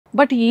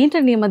But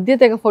ఏంటండి ఈ మధ్య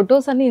తెగ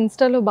ఫొటోస్ అన్ని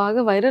ఇన్స్టాలో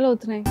బాగా వైరల్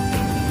అవుతున్నాయి.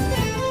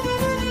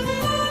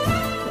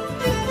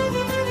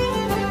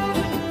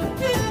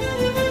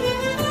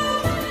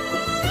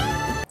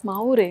 మా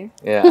ఊరే.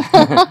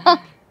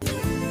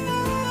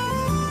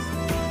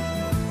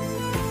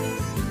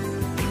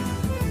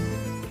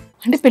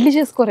 అంటే పెళ్లి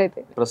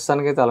చేసుకోరైతే?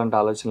 ప్రస్తుతానికైతే అలాంటి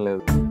ఆలోచన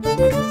లేదు.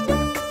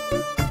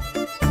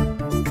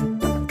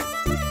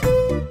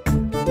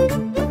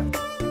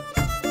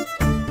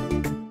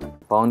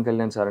 పవన్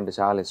కళ్యాణ్ సార్ అంటే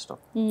చాలా ఇష్టం.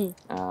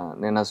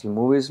 నేను అసలు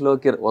మూవీస్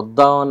లోకి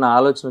వద్దామన్న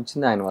ఆలోచన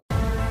వచ్చింది ఆయన.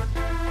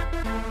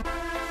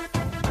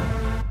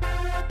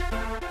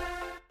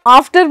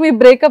 ఆఫ్టర్ మీ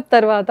బ్రేకప్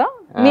తర్వాత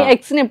మీ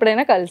ఎక్స్ ని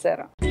ఎప్పుడైనా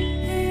కలిసారా?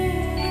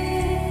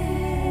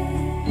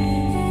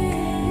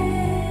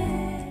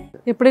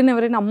 ఎప్పుడైనా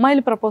ఎవరైనా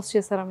అమ్మాయిలు ప్రపోజ్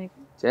చేశారా మీకు?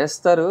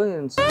 చేస్తారు.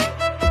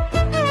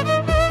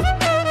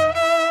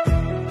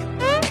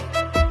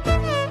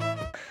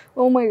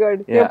 ఓ మై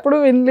గాడ్, ఎప్పుడు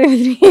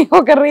వినలేదు.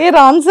 ఒక రేర్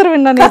ఆన్సర్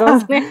విన్నాను ఈ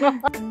రోజు నేను.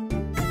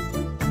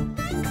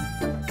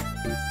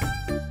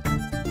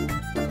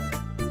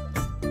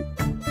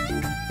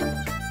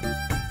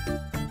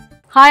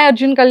 హాయ్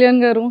అర్జున్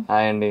కళ్యాణ్ గారు.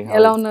 హాయ్ అండి,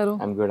 ఎలా ఉన్నారు?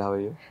 I am good, how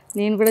are you?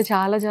 నేను కూడా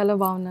చాలా చాలా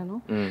బాగున్నాను.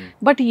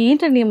 బట్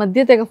ఏంటండి ఈ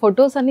మధ్య తెగ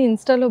ఫొటోస్ అన్ని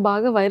ఇన్స్టాలో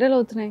బాగా వైరల్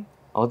అవుతున్నాయి.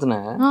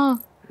 అవుతున్నాయా?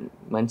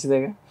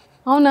 మంచిదేగా.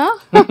 అవునా?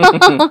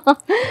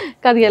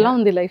 కాదు, ఎలా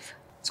ఉంది life?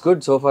 It's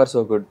good, so far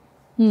so good,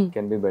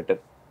 can be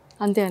better.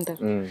 అంతే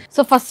అంటారు.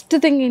 సో ఫస్ట్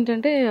థింగ్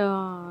ఏంటంటే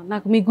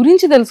నాకు మీ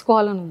గురించి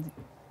తెలుసుకోవాలని ఉంది.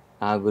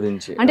 నా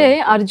గురించి అంటే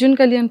అర్జున్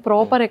కళ్యాణ్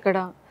ప్రాపర్ ఎక్కడ,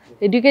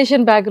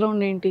 ఎడ్యుకేషన్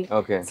బ్యాక్గ్రౌండ్ ఏంటి,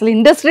 ఓకే, అసలు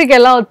ఇండస్ట్రీకి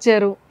ఎలా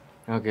వచ్చారు?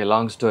 Okay,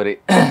 long story.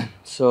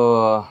 So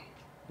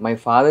my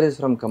father is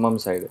from Khammam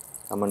side,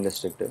 Khammam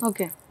district.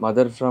 Okay.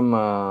 Mother from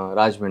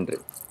Rajahmundry.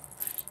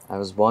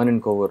 I was Born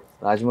in Kovvur.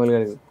 Rajamouli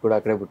గారు కూడా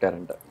అక్కడే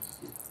పుట్టారంట.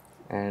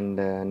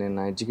 అండ్ నేను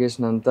నా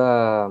ఎడ్యుకేషన్ అంతా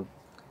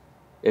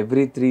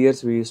every 3 years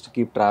we use to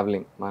keep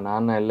travelling. మా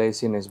నాన్న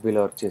ఎల్ఐసి ఎస్బీలో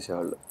వర్క్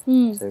చేసేవాళ్ళు.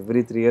 సో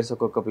ఎవ్రీ 3 years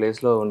ఒక్కొక్క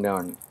ప్లేస్లో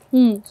ఉండేవాడిని.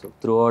 So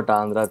through out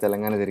Andhra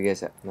Telangana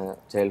తిరిగేసా నా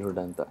చైల్డ్హుడ్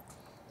అంతా.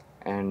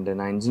 అండ్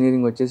నా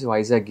ఇంజనీరింగ్ వచ్చేసి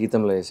వైజాగ్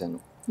గీతంలో చేశాను.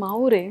 మా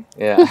ఊరే.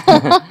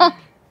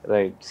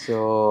 రైట్. సో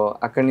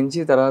అక్కడి నుంచి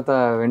తర్వాత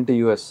వెంట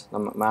యూఎస్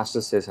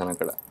మాస్టర్స్ చేశాను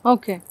అక్కడ.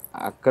 ఓకే.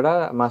 అక్కడ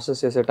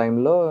మాస్టర్స్ చేసే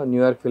టైంలో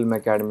న్యూయార్క్ ఫిల్మ్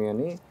అకాడమీ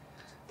అని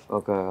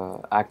ఒక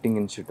యాక్టింగ్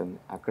ఇన్స్టిట్యూట్ ఉంది.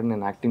 అక్కడ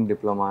నేను యాక్టింగ్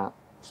డిప్లొమా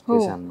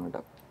చేశాను అనమాట.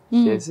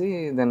 చేసి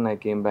then I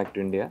came back to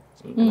India.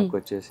 వెనక్కి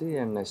వచ్చేసి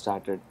and I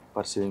started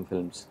pursuing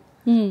films.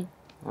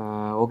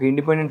 ఒక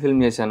ఇండిపెండెంట్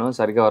ఫిల్మ్ చేశాను,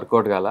 సరిగా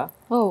వర్కౌట్ కాల.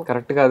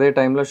 కరెక్ట్గా అదే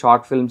టైంలో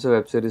short films,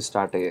 web series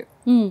start అయ్యాయి.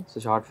 సో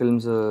షార్ట్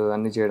ఫిల్మ్స్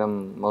అన్ని చేయడం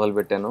మొదలు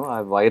పెట్టాను.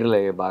 అవి వైరల్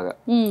అయ్యాయి బాగా.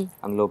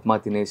 అందులో ఉప్మా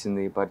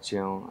తినేసింది,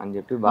 పరిచయం అని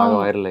చెప్పి బాగా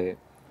వైరల్ అయ్యాయి.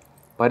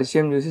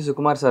 పరిచయం చూసి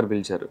సుకుమార్ సార్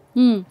పిలిచారు.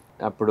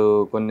 అప్పుడు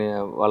కొన్ని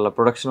వాళ్ళ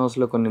ప్రొడక్షన్ హౌస్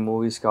లో కొన్ని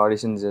మూవీస్ కి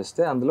ఆడిషన్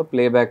చేస్తే అందులో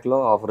ప్లేబ్యాక్ లో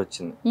ఆఫర్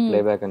వచ్చింది.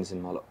 ప్లేబ్యాక్ అనే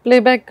సినిమాలో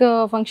ప్లేబ్యాక్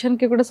ఫంక్షన్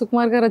కి కూడా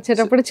సుకుమార్ గారు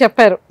వచ్చేటప్పుడు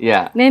చెప్పారు,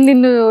 నేను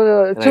నిన్ను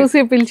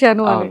చూసి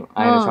పిలిచాను అని.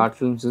 ఆయన షార్ట్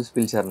ఫిల్మ్ చూసి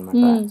పిలిచారు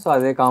అనమాట. సో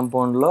అదే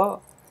కాంపౌండ్ లో,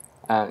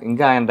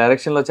 ఇంకా ఆయన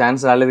డైరెక్షన్ లో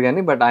ఛాన్స్ రాలేదు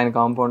కానీ బట్ ఆయన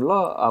కాంపౌండ్ లో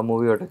ఆ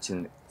మూవీ ఒకటి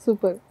వచ్చింది.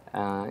 సూపర్.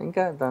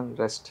 ఇంకా దాని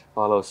రెస్ట్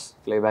ఫాలోస్.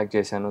 ప్లేబ్యాక్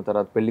చేశాను.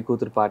 తర్వాత పెళ్లి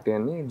కూతురు పార్టీ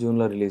అని జూన్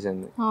లో రిలీజ్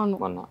అయింది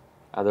మొన్న.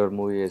 అదొకటి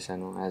మూవీ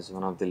చేశాను as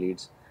one of the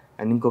leads.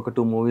 And ఇంకొక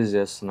 2 movies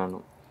చేస్తున్నాను.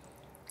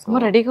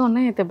 రెడీగా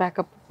ఉన్నాయి అయితే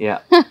బ్యాకప్.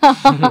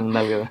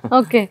 ఉండాలి కదా.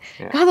 ఓకే.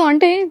 కాదు,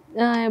 అంటే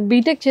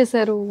బీటెక్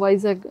చేశారు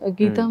వైజాగ్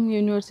గీతం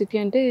యూనివర్సిటీ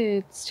అంటే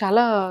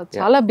చాలా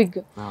చాలా బిగ్.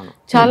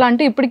 చాలా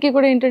అంటే ఇప్పటికీ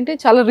కూడా ఏంటంటే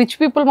చాలా రిచ్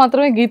పీపుల్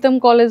మాత్రమే గీతం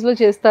కాలేజ్ లో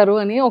చేస్తారు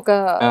అని ఒక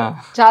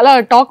చాలా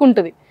టాక్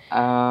ఉంటది.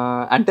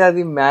 అంటే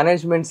అది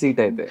మేనేజ్మెంట్ సీట్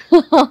అయితే,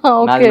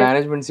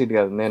 మేనేజ్మెంట్ సీట్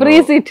కాదు. నేను ఫ్రీ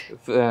సీట్.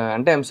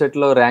 అంటే ఎంసెట్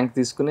లో ర్యాంక్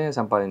తీసుకుని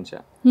సంపాదించా.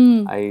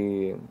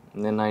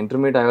 నేను నా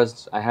ఇంటర్మీడియట్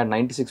ఐ హ్యాడ్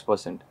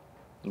 96%.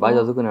 బాగా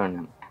చదువుకునేవాడిని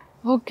నేను.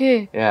 ఓకే.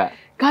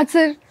 కాదు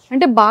సార్,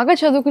 అంటే బాగా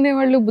చదువుకునే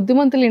వాళ్ళు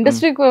బుద్ధిమంతులు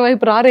ఇండస్ట్రీ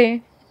వైపు రారే?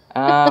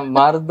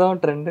 మారుద్దాం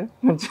trend.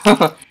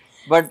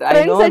 But I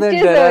know that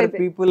there are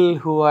people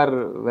who are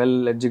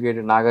well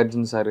educated.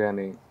 Nagarjuna sir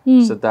కానీ,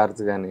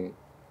 సిద్ధార్థ్ కానీ,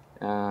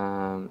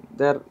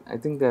 I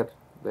think they are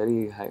very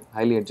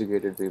highly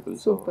educated people.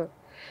 Super.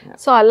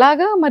 So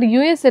అలాగా మరి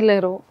యుఎస్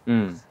వెళ్ళారు,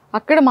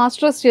 అక్కడ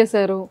మాస్టర్స్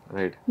చేశారు.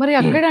 మరి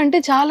అక్కడ అంటే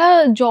చాలా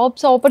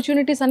జాబ్స్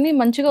ఆపర్చునిటీస్ అన్ని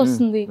మంచిగా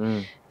వస్తుంది.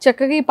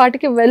 చక్కగా ఈ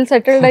పాటికి వెల్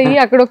సెటిల్డ్ అయ్యి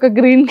అక్కడ ఒక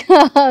గ్రీన్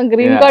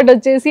కార్డ్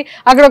వచ్చేసి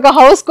అక్కడ ఒక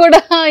హౌస్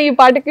కూడా ఈ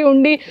పాటికి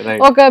ఉండి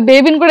ఒక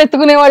బేబీని కూడా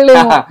ఎత్తుకునే వాళ్ళు.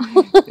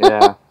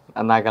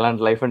 నాకు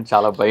అలాంటి లైఫ్ అంటే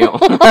చాలా భయం.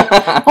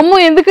 అమ్మో,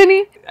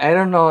 ఎందుకని? I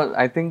don't know.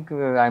 I think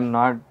I'm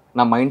not,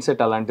 నా మైండ్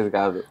సెట్ అలాంటిది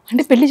కాదు.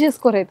 అంటే పెళ్లి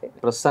చేసుకోరైతే?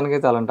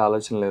 ప్రస్తుతానికైతే అలాంటి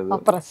ఆలోచన లేదు.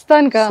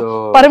 ప్రస్తుతానికా?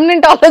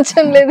 పర్మనెంట్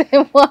ఆలోచన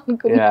లేదేమో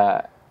అనుకున్నా.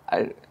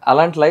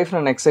 అలాంటి లైఫ్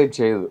నన్ను ఎక్సైట్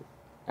చేయదు.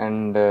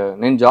 అండ్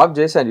నేను జాబ్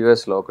చేశాను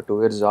యుఎస్ లో, ఒక 2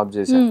 years జాబ్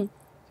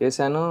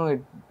చేశాను.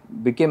 It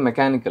became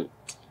mechanical.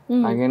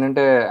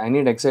 నాకేంటంటే I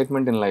need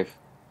excitement in life,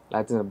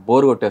 లేకపోతే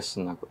బోర్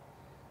కొట్టేస్తుంది నాకు.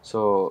 సో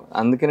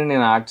అందుకనే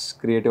నేను ఆర్ట్స్,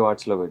 క్రియేటివ్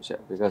ఆర్ట్స్ లోకి వచ్చా.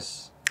 Because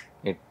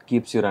it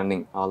keeps you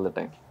running all the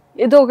time.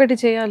 ఏదో ఒకటి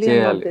చేయాలి.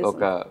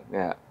 ఒక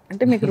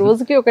అంటే మీకు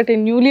రోజుకి ఒకటి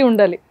న్యూలీ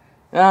ఉండాలి.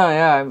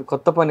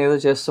 కొత్త పని ఏదో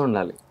చేస్తూ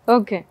ఉండాలి.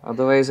 ఓకే.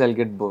 అదర్వైజ్ ఐ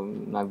గెట్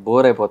నాకు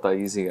బోర్ అయిపోతా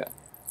ఈజీగా.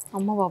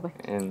 అమ్మ బాబాయ్.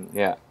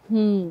 యా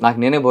నాకు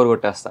నేనే బోర్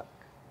కొట్టేస్తా.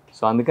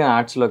 సో అందుకని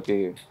ఆర్ట్స్లోకి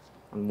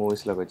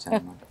మూవీస్లోకి వచ్చాను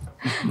అనమాట.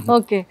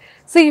 Okay.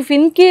 So if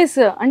in case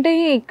అంటే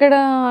ఇక్కడ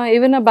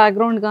ఏమైనా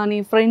బ్యాక్గ్రౌండ్ కానీ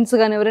ఫ్రెండ్స్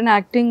కానీ ఎవరైనా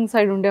యాక్టింగ్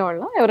సైడ్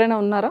ఉండేవాళ్ళ ఎవరైనా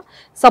ఉన్నారా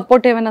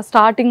సపోర్ట్ ఏమైనా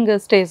స్టార్టింగ్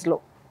స్టేజ్లో?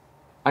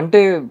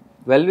 అంటే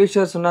వెల్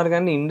విషర్స్ ఉన్నారు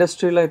కానీ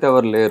ఇండస్ట్రీలో అయితే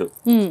ఎవరు లేరు.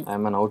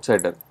 I'm an out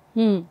cider.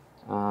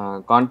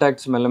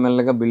 Contacts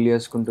మెల్లమెల్లగా బిల్డ్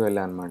చేసుకుంటూ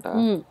వెళ్ళా అనమాట.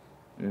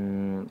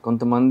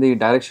 కొంతమంది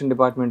డైరెక్షన్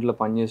డిపార్ట్మెంట్లో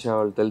పనిచేసే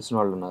వాళ్ళు తెలిసిన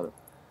వాళ్ళు ఉన్నారు.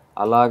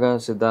 అలాగా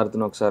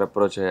సిద్ధార్థ్ని ఒకసారి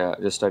అప్రోచ్ అయ్యా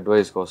జస్ట్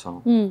అడ్వైస్ కోసం.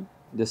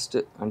 జస్ట్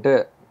అంటే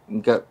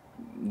ఇంకా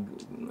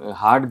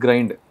హార్డ్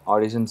గ్రైండ్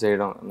ఆడిషన్స్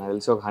చేయడం నాకు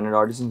తెలిసి ఒక 100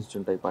 ఆడిషన్స్ ఇచ్చి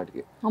ఉంటాయి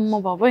పాటికి. అమ్మ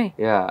బాబాయ్.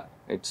 Yeah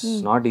it's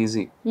not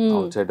easy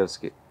out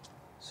సైడర్స్కి.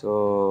 So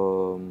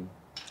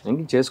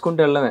ఇంక చేసుకుంటూ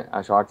వెళ్ళడమే ఆ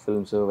షార్ట్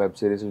ఫిల్మ్స్ వెబ్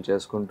సిరీస్లు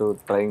చేసుకుంటూ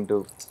trying to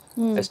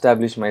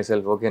establish my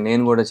self. Okay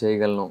నేను కూడా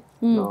చేయగలను,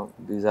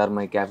 దీస్ ఆర్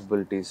మై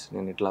క్యాపబిలిటీస్,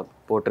 నేను ఇట్లా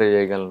పోర్ట్రే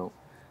చేయగలను,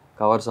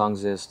 కవర్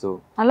సాంగ్స్ చేస్తూ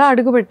అలా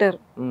అడుగు పెట్టారు.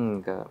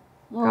 ఇంకా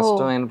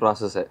కష్టమైన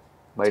ప్రాసెస్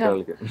బయట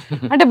వాళ్ళకి.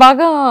 అంటే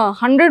బాగా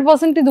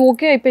 100% ఇది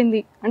ఓకే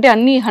అయిపోయింది అంటే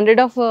అన్ని 100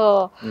 ఆఫ్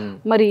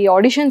మరి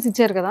ఆడిషన్స్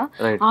ఇచ్చారు కదా,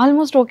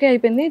 ఆల్మోస్ట్ ఓకే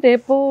అయిపోయింది.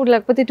 రేపు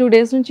లేకపోతే 2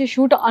 days నుంచి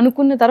షూట్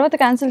అనుకున్న తర్వాత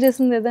క్యాన్సిల్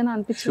చేసింది ఏదైనా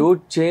అనిపించింది?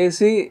 షూట్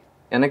చేసి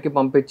వెనక్కి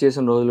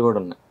పంపించేసిన రోజులు కూడా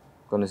ఉన్నాయి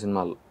కొన్ని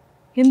సినిమాలు.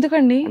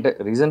 ఎందుకండి? అంటే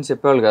రీజన్స్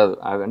చెప్పేవాళ్ళు కాదు,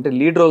 అంటే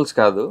లీడ్ రోల్స్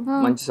కాదు,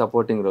 మంచి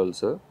సపోర్టింగ్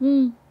రోల్స్.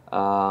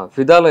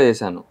 ఫిదాలో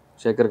చేశాను,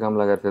 శేఖర్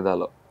కమలా గారి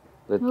ఫిదాలో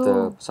with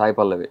Sai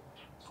Pallavi.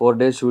 4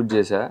 days shoot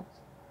చేశా,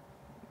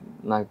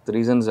 నాకు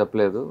రీజన్స్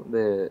చెప్పలేదు,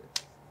 they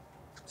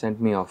sent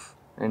me of.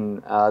 And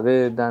అదే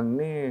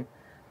దాన్ని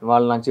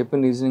వాళ్ళు నాకు చెప్పిన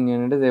రీజనింగ్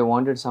ఏంటంటే they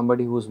wanted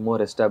somebody who's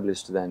more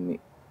established దాన్ మీ.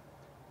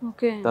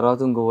 తర్వాత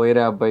ఇంకో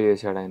వేరే అబ్బాయి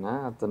చేశాడు, ఆయన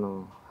అతను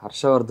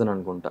హర్షవర్ధన్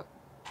అనుకుంటా,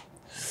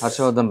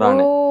 హర్షవర్ధన్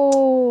రాణే,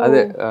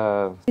 అదే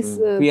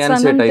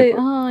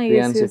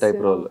ఫియాన్సీ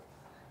టైప్ రోల్.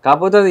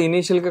 కాకపోతే అది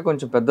ఇనీషియల్గా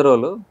కొంచెం పెద్ద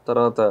రోల్,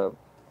 తర్వాత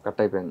కట్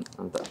అయిపోయింది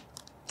అంతా.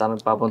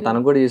 పాపం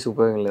తనకు కూడా చేసి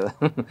ఉపయోగం లేదా.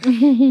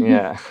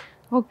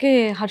 ఓకే.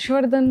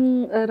 హర్షవర్ధన్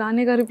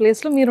రాణే గారి ప్లేస్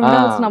లో మీరు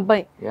ఉండాల్సిన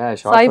అబ్బాయి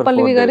సాయి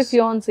పల్లవి గారి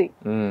fiancée.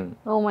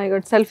 Oh my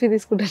God, selfie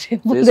తీసుకుంటా.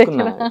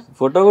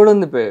 ఫోటో కూడా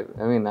ఉంది,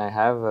 I mean I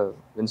have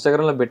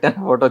Instagram లో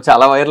పెట్టాను ఫోటో,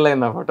 చాలా వైరల్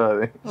అయింది ఆ ఫోటో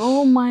అది. Oh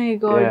my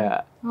God.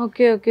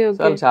 Okay okay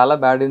okay. చాలా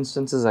బ్యాడ్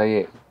ఇన్స్టెన్సెస్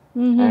అయ్యాయి.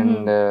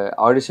 అండ్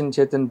ఆడిషన్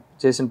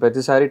చేసిన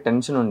ప్రతిసారి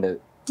టెన్షన్ ఉండేది,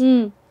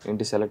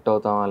 ఏంటి సెలెక్ట్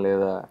అవుతామా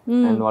లేదా.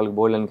 అండ్ వాళ్ళకి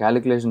బోల్డ్ అండ్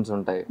క్యాలిక్యులేషన్స్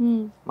ఉంటాయి,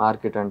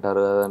 మార్కెట్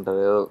అంటారు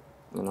అదంటారు ఏదో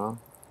you know.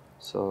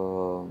 So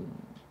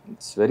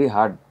it's very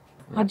hard.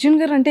 Arjun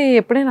గారు అంటే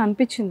ఎప్పుడైనా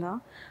అనిపించిందా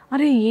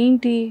అరే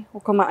ఏంటి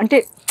ఒక అంటే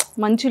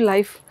మంచి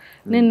లైఫ్,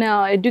 నేను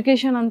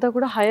ఎడ్యుకేషన్ అంతా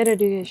కూడా హైయర్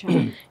ఎడ్యుకేషన్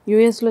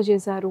యుఎస్లో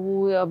చేశారు,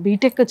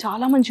 బీటెక్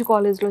చాలా మంచి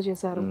కాలేజ్లో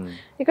చేశారు,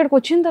 ఇక్కడికి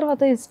వచ్చిన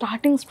తర్వాత ఈ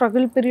స్టార్టింగ్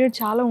స్ట్రగుల్ పీరియడ్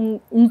చాలా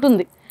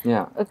ఉంటుంది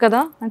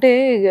కదా, అంటే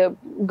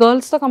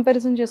గర్ల్స్తో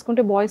కంపారిజన్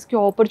చేసుకుంటే బాయ్స్కి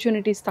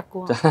ఆపర్చునిటీస్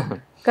తక్కువ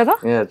కదా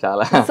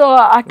చాలా. సో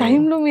ఆ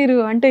టైంలో మీరు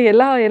అంటే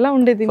ఎలా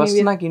ఉండేది?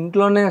 నాకు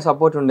ఇంట్లోనే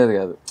సపోర్ట్ ఉండేది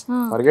కాదు,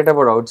 ఫర్గెట్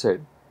అబౌట్ అవుట్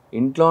సైడ్.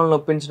 ఇంట్లో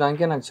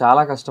ఒప్పించడానికి నాకు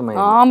చాలా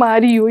కష్టమైంది.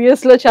 మరి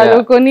యుఎస్ లో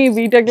చదువుకొని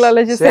బీటెక్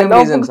లో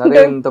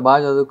ఇంత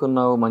బాగా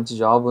చదువుకున్నావు, మంచి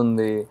జాబ్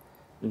ఉంది,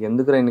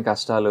 ఎందుకు ఇన్ని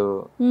కష్టాలు.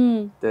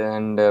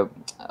 అండ్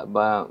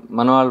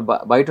మన వాళ్ళు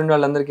బయట ఉండే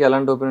వాళ్ళందరికీ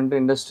ఎలాంటి ఒపీనియన్ అంటే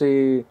industry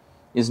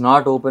is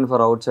not open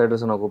for out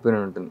Zydus అని ఒక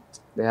ఒపీనియన్ ఉంటుంది.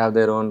 They have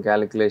their own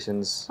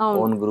calculations,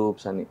 own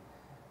groups అని.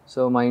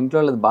 సో మా ఇంట్లో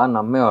వాళ్ళు బాగా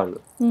నమ్మేవాళ్ళు.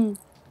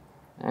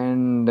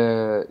 అండ్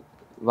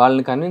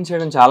వాళ్ళని కన్విన్స్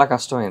చేయడం చాలా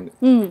కష్టమైంది.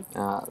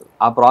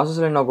 ఆ ప్రాసెస్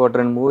లో నేను ఒక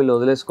 2 మూవీలు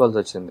వదిలేసుకోవాల్సి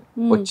వచ్చింది,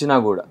 వచ్చినా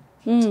కూడా,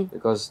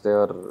 because they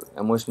are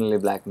emotionally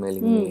black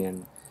mailing me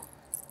and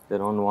they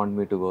don't want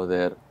me to go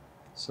there.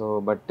 So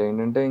but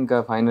ఏంటంటే ఇంకా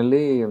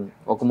ఫైనల్లీ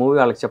ఒక మూవీ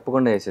వాళ్ళకి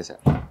చెప్పకుండా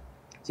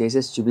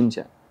చేసేసి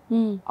చూపించా.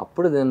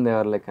 అప్పుడు then they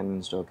are like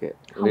convinced, okay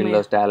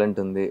వీళ్ళలో టాలెంట్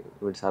ఉంది,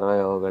 వీడు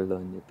సర్వైవ్ అవ్వగలడు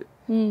అని చెప్పి.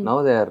 Now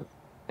they are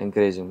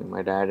encouraging me,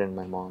 my dad and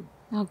my mom.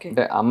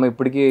 అంటే అమ్మ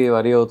ఇప్పటికీ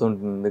వరి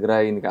అవుతుంటుంది, దగ్గర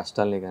ఇన్ని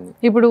కష్టాలని. కానీ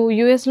ఇప్పుడు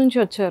యుఎస్ నుంచి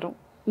వచ్చారు,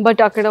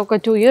 బట్ అక్కడ ఒక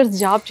 2 years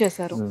జాబ్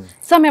చేశారు,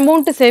 సమ్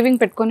అమౌంట్ సేవింగ్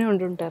పెట్టుకొని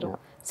ఉంటుంటారు.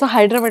 సో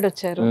హైదరాబాద్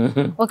వచ్చారు,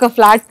 ఒక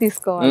ఫ్లాట్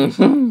తీసుకోవాలి,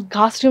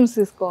 కాస్ట్యూమ్స్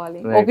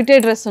తీసుకోవాలి, ఒకటే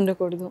డ్రెస్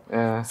ఉండకూడదు,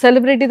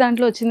 సెలబ్రిటీ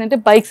దాంట్లో వచ్చిందంటే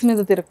బైక్స్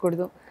మీద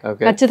తిరగకూడదు,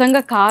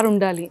 ఖచ్చితంగా కార్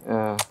ఉండాలి,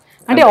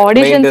 అంటే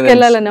ఆడిషన్స్కి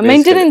వెళ్ళాలన్నా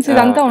మెయింటెనెన్స్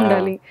ఇదంతా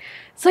ఉండాలి.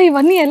 సో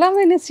ఇవన్నీ ఎలా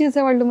మేనేజ్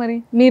చేసేవాళ్ళు మరి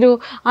మీరు?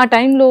 ఆ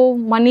టైంలో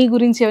మనీ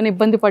గురించి ఏమైనా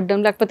ఇబ్బంది పడ్డం,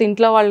 లేకపోతే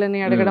ఇంట్లో వాళ్ళని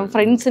అడగడం,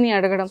 ఫ్రెండ్స్ని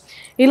అడగడం,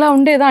 ఇలా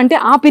ఉండేదా? అంటే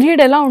ఆ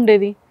పీరియడ్ ఎలా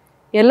ఉండేది,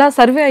 ఎలా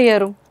సర్వే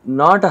అయ్యారు?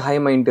 నాట్ హై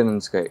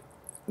మెయింటెనెన్స్ గై.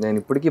 నేను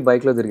ఇప్పటికీ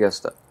బైక్లో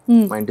తిరిగేస్తా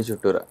మా ఇంటి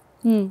చుట్టూరా.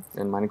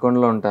 నేను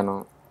మణికొండలో ఉంటాను,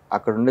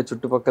 అక్కడ ఉండే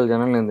చుట్టుపక్కల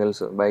జనాలు నేను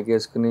తెలుసు, బైక్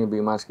వేసుకుని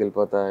భీమాస్కి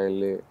వెళ్ళిపోతా,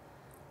 వెళ్ళి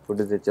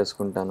ఫుడ్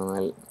తెచ్చేసుకుంటాను.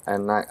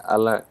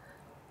 అలా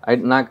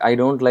I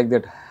don't like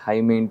that high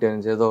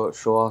maintenance, ఏదో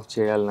షో ఆఫ్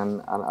చేయాలని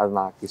అది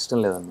నాకు ఇష్టం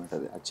లేదనమాట.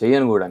 అది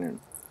చేయను కూడా నేను.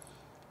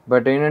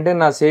 బట్ ఏంటంటే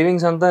నా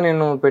సేవింగ్స్ అంతా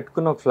నేను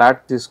పెట్టుకున్న ఒక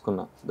ఫ్లాట్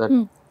తీసుకున్నా, దట్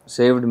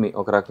సేవ్డ్ మీ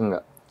ఒక రకంగా.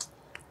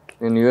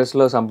 నేను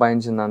యుఎస్లో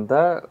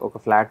సంపాదించిందంతా ఒక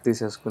ఫ్లాట్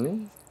తీసేసుకుని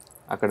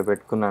అక్కడ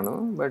పెట్టుకున్నాను.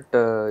 బట్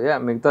యా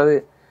మిగతాది.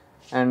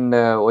 అండ్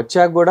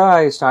వచ్చాక కూడా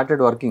ఐ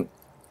స్టార్టెడ్ వర్కింగ్.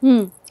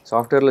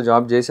 సాఫ్ట్వేర్లో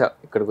జాబ్ చేసా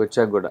ఇక్కడికి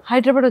వచ్చాక కూడా.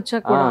 హైదరాబాద్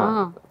వచ్చాక కూడా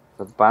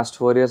past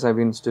 4 years I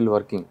been still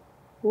working.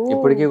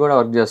 ఇప్పటికీ కూడా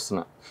వర్క్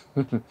చేస్తున్నా.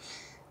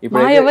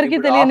 ఇప్పుడు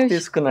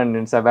తీసుకున్నాను,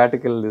 నేను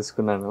సబాటికల్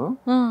తీసుకున్నాను.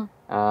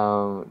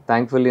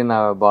 థ్యాంక్ఫుల్లీ నా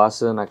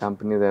బాస్, నా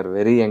company they are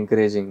very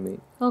encouraging me.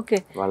 Okay,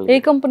 ఏ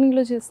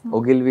కంపెనీలో చేస్తున్నా?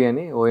 ఒగిల్వి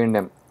అని,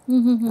 O&M.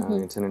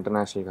 It's an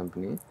international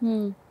company.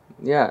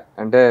 Yeah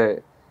అంటే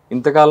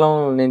ఇంతకాలం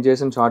నేను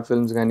చేసిన షార్ట్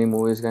ఫిల్మ్స్ కానీ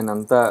మూవీస్ కానీ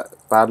అంతా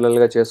ప్యారలల్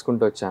గా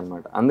చేసుకుంటూ వచ్చా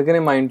అనమాట. అందుకని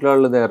మా ఇంట్లో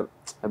వాళ్ళు they are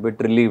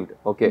bit relieved.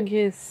 Okay,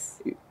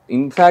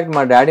 in fact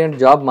మా డాడీ అంటే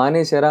జాబ్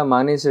మానేసి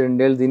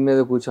 2 ఏళ్ళు దీని మీద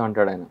కూర్చో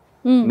అంటాడు ఆయన.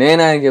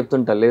 నేను ఆయనకి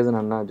చెప్తుంటా, లేదు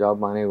నాన్న జాబ్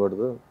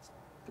మానేయకూడదు,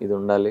 ఇది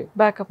ఉండాలి,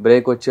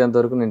 బ్రేక్ వచ్చేంత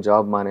వరకు నేను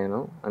జాబ్ మానేను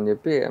అని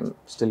చెప్పి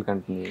still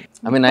continue.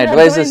 I mean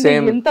advice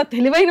same. ఎంత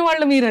తెలివైన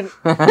వాళ్ళు మీరని.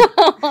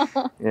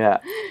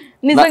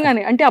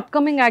 నిజంగానే అంటే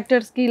అప్కమింగ్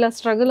యాక్టర్స్ కి, ఇలా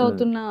స్ట్రగుల్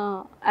అవుతున్న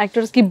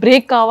యాక్టర్స్ కి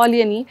బ్రేక్ కావాలి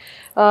అని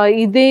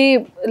ఇదే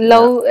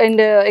లవ్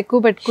అండ్ ఎక్కువ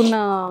పెట్టుకున్న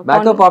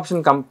బ్యాకప్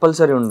ఆప్షన్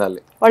కంపల్సరీ ఉండాలి.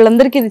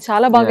 వాళ్ళందరికీ ఇది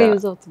చాలా బాగా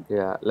యూజ్ అవుతుంది.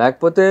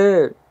 లేకపోతే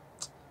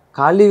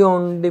ఖాళీగా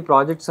ఉండి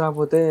ప్రాజెక్ట్స్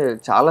రాకపోతే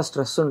చాలా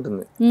స్ట్రెస్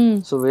ఉంటుంది.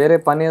 సో వేరే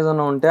పని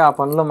ఏదైనా ఉంటే ఆ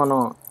పనిలో మనం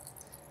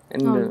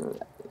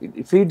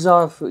ఫీడ్స్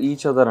ఆఫ్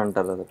ఈచ్ అదర్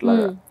అంటారు అది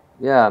అట్లాగా.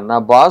 నా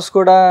బాస్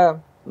కూడా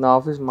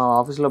మా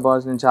ఆఫీస్లో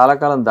బాస్ నేను చాలా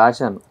కాలం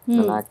దాచాను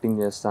నేను యాక్టింగ్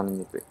చేస్తానని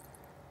చెప్పి.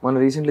 మొన్న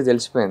రీసెంట్లీ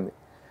తెలిసిపోయింది.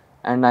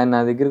 అండ్ ఆయన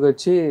నా దగ్గరికి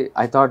వచ్చి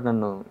ఐ థాట్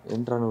నన్ను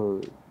ఏంట్రా నువ్వు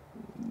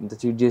ఇంత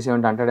చీట్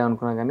చేసేవంటే అంటాడే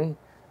అనుకున్నా, కానీ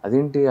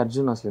అదేంటి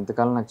అర్జున్ అసలు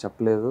ఇంతకాలం నాకు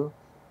చెప్పలేదు,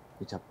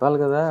 చెప్పాలి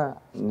కదా,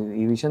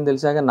 ఈ విషయం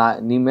తెలిసాక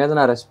నీ మీద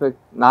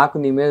నాకు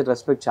నీ మీద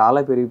రెస్పెక్ట్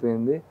చాలా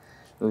పెరిగిపోయింది,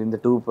 నువ్వు ఇంత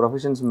 2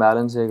 professions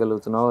బ్యాలెన్స్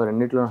చేయగలుగుతున్నావు,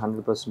 రెండిట్లో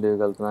 100%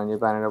 ఇవ్వగలుగుతున్నావు అని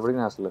చెప్పి అనేటప్పటికి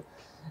నేను అసలు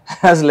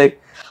లైక్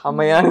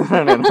అమ్మయ్య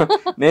అనుకున్నాను.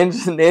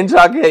 నేను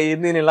షాక్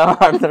అయ్యింది, నేను ఇలా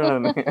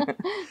మాట్లాడుతున్నాను.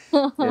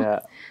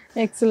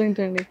 ఎక్సలెంట్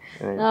అండి.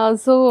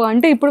 సో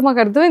అంటే ఇప్పుడు మాకు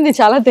అర్థమైంది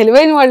చాలా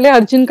తెలివైన వాళ్ళే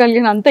అర్జున్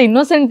కళ్యాణ్, అంత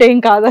ఇన్నోసెంట్ ఏం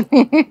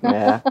కాదని.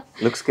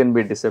 Looks can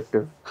be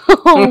deceptive.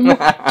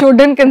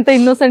 చూడడానికి ఎంత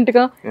ఇన్నోసెంట్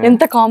గా,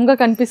 ఎంత కామ్ గా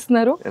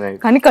కనిపిస్తున్నారు,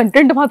 కానీ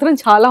కంటెంట్ మాత్రం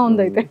చాలా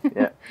ఉంది. అయితే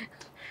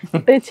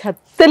అంటే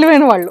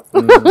తెలివైన వాళ్ళు.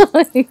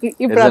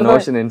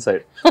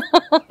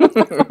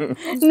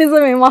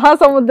 నిజమే,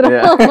 మహాసముద్రం.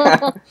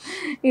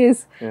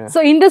 సో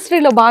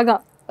ఇండస్ట్రీలో బాగా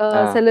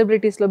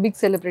సెలబ్రిటీస్ లో బిగ్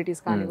సెలబ్రిటీస్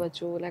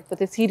కానివచ్చు,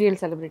 లేకపోతే సీరియల్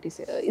సెలబ్రిటీస్,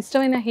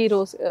 ఇష్టమైన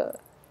హీరోస్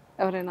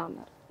ఎవరైనా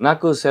ఉన్నారు?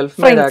 నాకు సెల్ఫ్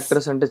మేడ్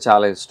యాక్టర్స్ అంటే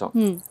చాలా ఇష్టం.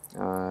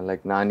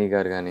 లైక్ నాని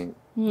గారు కానీ,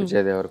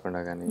 విజయ్ దేవరకొండ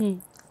కానీ,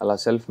 అలా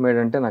సెల్ఫ్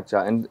మేడ్ అంటే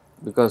నాకు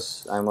because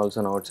I'm also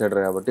an out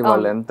cider కాబట్టి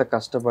వాళ్ళు ఎంత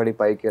కష్టపడి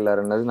పైకి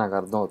వెళ్ళారన్నది నాకు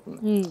అర్థం అవుతుంది.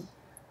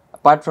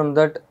 అపార్ట్ ఫ్రమ్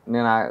దట్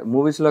నేను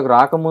మూవీస్లోకి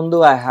రాకముందు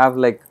I have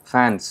like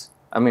fans.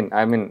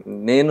 I mean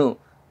నేను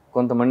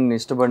కొంతమందిని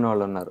ఇష్టపడిన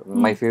వాళ్ళు ఉన్నారు,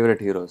 మై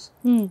ఫేవరెట్ హీరోస్.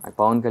 నాకు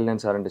పవన్ కళ్యాణ్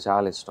సార్ అంటే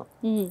చాలా ఇష్టం.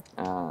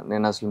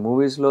 నేను అసలు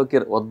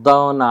మూవీస్లోకి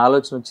వద్దామన్న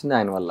ఆలోచన వచ్చింది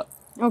ఆయన వల్ల.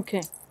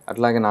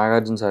 అట్లాగే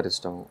నాగార్జున సార్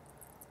ఇష్టం,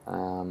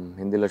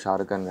 హిందీలో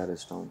షారుఖ్ ఖాన్ గారు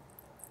ఇష్టం.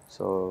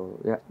 సో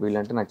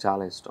వీళ్ళంటే నాకు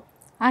చాలా ఇష్టం.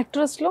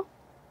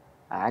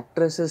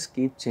 Actresses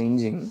keep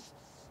changing.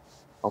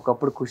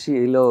 ఒకప్పుడు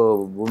ఖుషీలో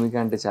భూమిక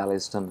అంటే చాలా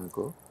ఇష్టం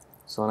నాకు,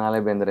 సోనాలి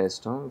బెంద్రే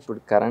ఇష్టం. ఇప్పుడు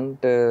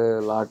కరెంట్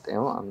లాట్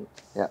ఏమో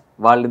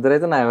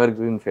వాళ్ళిద్దరైతే నా ever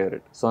green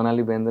favourite,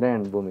 Sonali Bendre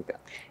and భూమిక.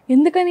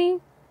 ఎందుకని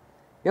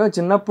ఏమో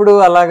చిన్నప్పుడు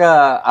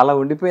అలా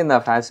ఉండిపోయింది ఆ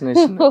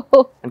ఫ్యాసినేషన్.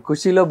 అండ్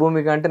ఖుషీలో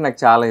భూమిక అంటే నాకు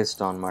చాలా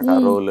ఇష్టం అనమాట.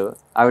 రోల్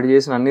ఆవిడ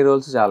చేసిన అన్ని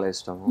రోల్స్ చాలా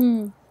ఇష్టం.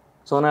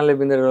 సోనాలి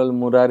బెంద్రే రోల్,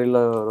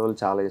 మురారిలో రోల్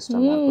చాలా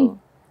ఇష్టం నాకు.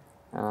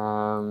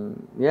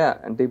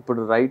 అంటే ఇప్పుడు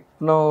right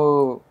no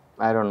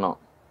I don't know,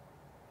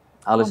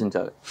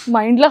 ఆలోచించాలి.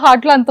 మైండ్ లో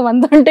హార్ట్ లో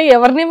అంతమంది అంటే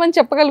ఎవరినేమని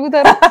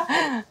చెప్పగలుగుతారు?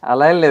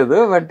 అలా ఏం లేదు,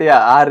 బట్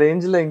ఆ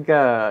రేంజ్ లో ఇంకా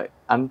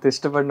అంత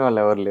ఇష్టపడిన వాళ్ళు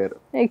ఎవరు లేరు.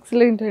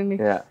 ఎక్సలెంట్ అండి.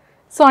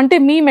 సో అంటే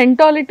మీ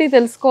మెంటాలిటీ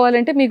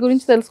తెలుసుకోవాలంటే, మీ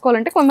గురించి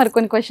తెలుసుకోవాలంటే మరి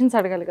కొన్ని క్వశ్చన్స్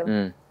అడగాలి కదా,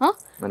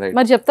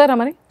 మరి చెప్తారా?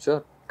 మరి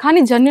కానీ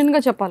జెన్యూన్ గా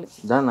చెప్పాలి.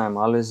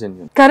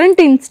 కరెంట్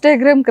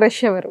ఇన్స్టాగ్రామ్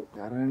క్రష్ ఎవరు?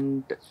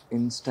 కరెంట్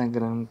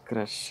ఇన్స్టాగ్రామ్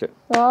క్రష్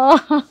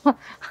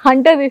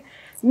అంటే అది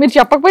మీరు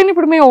చెప్పకపోయినా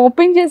ఇప్పుడు మేము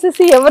ఓపెన్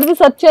చేసేసి ఎవరిది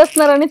సెర్చ్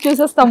చేస్తున్నారని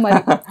చూసేస్తాం.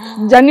 మరి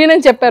జెన్యూన్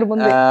అని చెప్పారు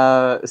ముందు.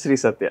 శ్రీ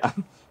సత్య.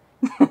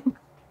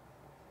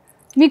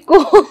 మీకు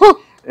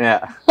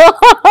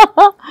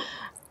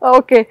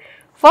ఓకే,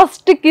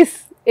 ఫస్ట్ కిస్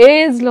ఏ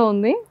ఏజ్ లో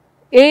ఉంది,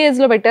 ఏ ఏజ్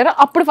లో పెట్టారా?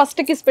 అప్పుడు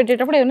ఫస్ట్ కిస్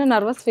పెట్టేటప్పుడు ఏమైనా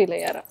నర్వస్ ఫీల్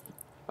అయ్యారా?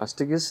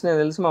 ఫస్ట్ కిస్ నేను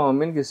తెలిసి మా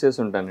మమ్మీని కిస్ చేసి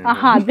ఉంటాను.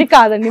 అది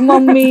కాదండి,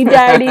 మమ్మీ,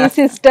 డాడీ,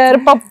 సిస్టర్,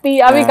 పప్పి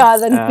అవి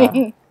కాదండి.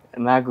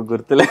 నాకు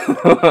గుర్తులేదు.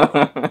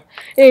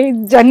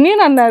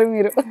 జెన్యూన్ అన్నారు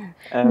మీరు,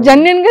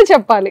 జెన్యూన్ గా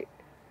చెప్పాలి.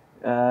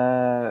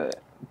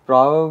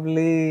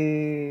 ప్రాబబ్లీ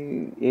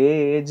ఏ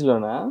ఏజ్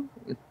లోనా?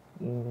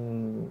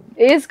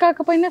 ఏజ్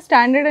కాకపోయినా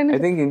స్టాండర్డ్ అయినా.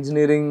 I think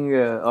engineering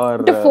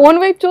or phone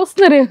వైపు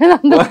చూస్తున్నారు.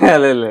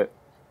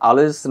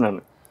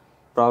 ఆలోచిస్తున్నాను.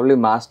 ప్రాబబ్లీ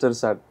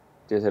మాస్టర్స్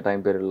చేసే టైం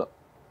పీరియడ్ లో.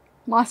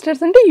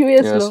 మాస్టర్స్ అంటే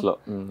యుఎస్ లో?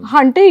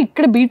 అంటే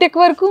ఇక్కడ బీటెక్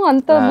వరకు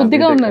అంత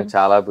బుద్ధిగా ఉన్నారు.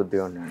 చాలా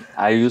బుద్ధిగా ఉన్నాను.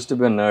 I use to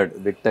be a nerd,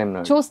 big time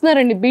nerd.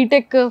 చూస్తున్నారండి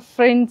బీటెక్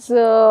ఫ్రెండ్స్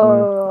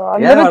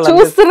అందరూ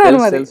చూస్తున్నారు.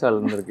 మరి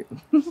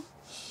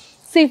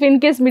if in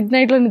case mid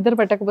night లో నిద్ర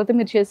పెట్టకపోతే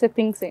మీరు చేసే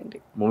థింగ్స్ ఏంటి?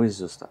 మూవీస్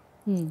చూస్తా,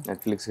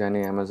 నెట్ఫ్లిక్స్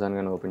కానీ అమెజాన్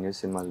కానీ ఓపెన్ చేసి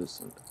సినిమాలు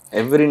చూస్తుంటా.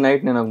 ఎవ్రీ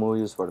నైట్ నేను ఒక మూవీ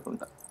చూసి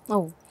పడుకుంటా.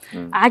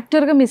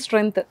 యాక్టర్ గా మీ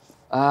స్ట్రెంగ్త్?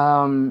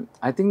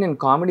 ఐ థింక్ నేను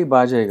కామెడీ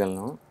బాగా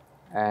చేయగలను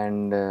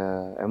అండ్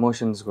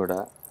ఎమోషన్స్ కూడా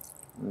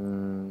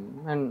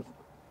and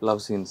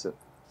love scenes.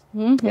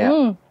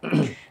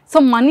 So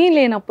money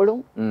లేనప్పుడు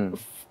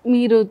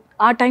మీరు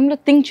ఆ టైంలో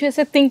థింక్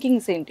చేసే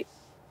థింకింగ్స్ ఏంటి?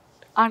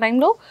 ఆ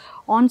టైంలో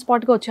ఆన్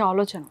స్పాట్ గా వచ్చే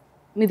ఆలోచన,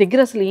 మీ దగ్గర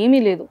అసలు ఏమీ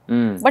లేదు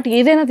బట్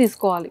ఏదైనా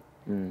తీసుకోవాలి,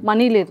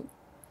 మనీ లేదు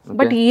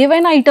బట్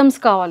ఏవైనా ఐటమ్స్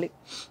కావాలి,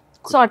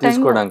 సో ఆ టైం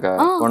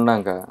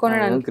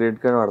కొనడానికి క్రెడిట్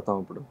కార్డ్ వాడతాం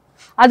ఇప్పుడు,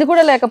 అది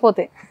కూడా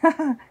లేకపోతే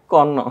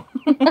కొన్నాం.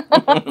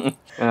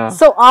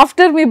 సో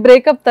ఆఫ్టర్ మీ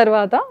బ్రేకప్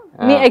తర్వాత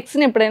మీ ఎక్స్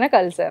ని ఎప్పుడైనా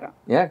కలిసారా?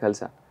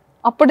 కలిసా.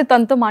 అప్పుడు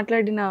తనతో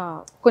మాట్లాడిన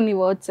కొన్ని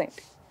వర్డ్స్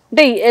ఏంటి,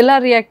 అంటే ఎలా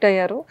రియాక్ట్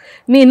అయ్యారు,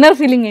 మీ ఇన్నర్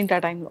ఫీలింగ్ ఏంటి ఆ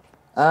టైంలో?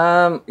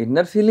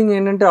 ఇన్నర్ ఫీలింగ్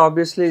ఏంటంటే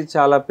ఆబ్వియస్లీ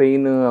చాలా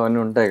పెయిన్ అవన్నీ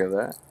ఉంటాయి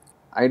కదా.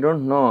 ఐ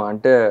డోంట్ నో,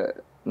 అంటే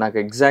నాకు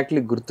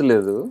ఎగ్జాక్ట్లీ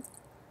గుర్తులేదు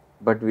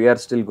but we are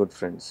still good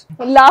friends.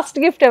 Last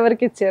gift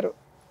ఎవరికి ఇచ్చారు?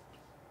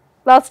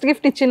 లాస్ట్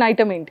గిఫ్ట్ ఇచ్చిన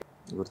ఐటమ్ ఏంటి?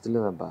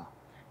 గుర్తులేదబ్బా.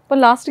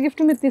 లాస్ట్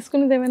గిఫ్ట్ మీరు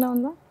తీసుకునేది ఏమైనా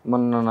ఉందా?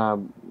 మొన్న నా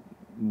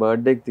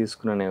బర్త్డేకి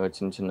తీసుకున్నాను ఏవో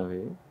చిన్న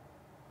చిన్నవి,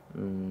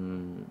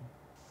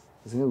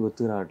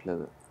 గుర్తుకు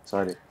రావట్లేదు,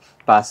 sorry,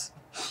 pass.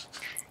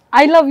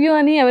 I love you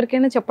అని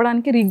ఎవరికైనా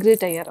చెప్పడానికి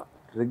రిగ్రెట్ అయ్యారా?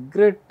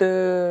 రిగ్రెట్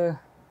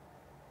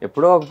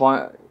ఎప్పుడో ఒక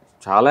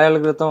చాలా ఏళ్ళ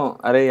క్రితం,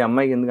 అరే ఈ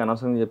అమ్మాయికి ఎందుకు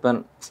అనవసరంగా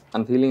చెప్పాను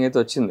అని ఫీలింగ్ అయితే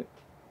వచ్చింది.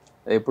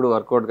 ఎప్పుడు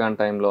వర్కౌట్ కాని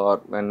టైంలో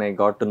or when I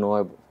got to know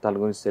తన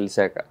గురించి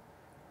తెలిసాక.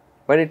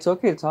 But it's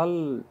okay, it's all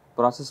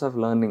process of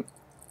learning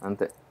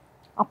అంతే.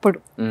 అప్పుడు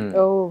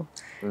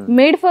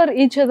మేడ్ ఫర్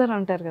ఈచ్ అదర్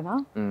అంటారు కదా,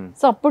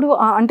 సో అప్పుడు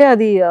అంటే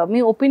అది మీ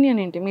ఒపీనియన్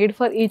ఏంటి? మేడ్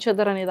ఫర్ ఈచ్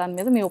అదర్ అనే దాని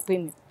మీద మీ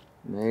opinion?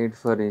 Made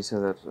for each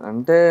other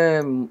అంటే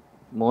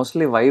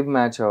మోస్ట్లీ వైబ్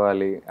మ్యాచ్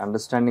అవ్వాలి,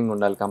 అండర్స్టాండింగ్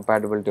ఉండాలి,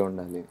 కంపాటబిలిటీ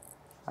ఉండాలి,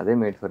 అదే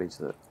మేడ్ ఫర్ ఈచ్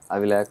అదర్.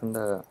 అవి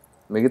లేకుండా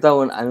మిగతా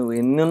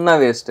ఎన్ని ఉన్నా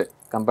వేస్ట్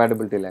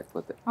కంపాటబిలిటీ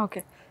లేకపోతే.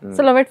 Okay,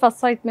 so love at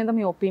first sight మీద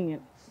మీ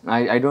opinion?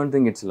 I don't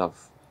think it's love.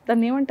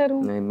 దాన్ని ఏమంటారు?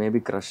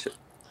 Maybe crush.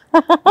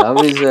 లవ్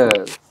ఈజ్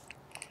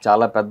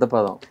చాలా పెద్ద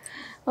పదం.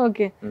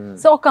 ఓకే,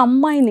 సో ఒక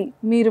అమ్మాయిని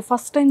మీరు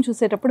ఫస్ట్ టైం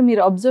చూసేటప్పుడు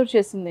మీరు అబ్జర్వ్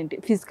చేసింది ఏంటి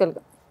ఫిజికల్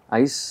గా?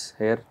 Ice,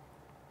 hair,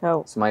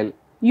 smile.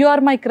 You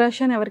are my crush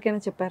అని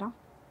ఎవరికైనా చెప్పారా?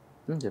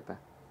 చెప్పా.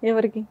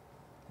 ఎవరికి?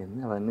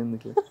 అవన్నీ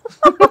ఎందుకు,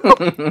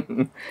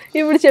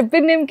 ఇప్పుడు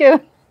చెప్పిన నేమ్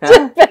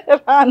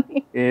చెప్పారా అని?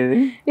 ఏది?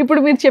 ఇప్పుడు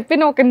మీరు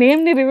చెప్పిన ఒక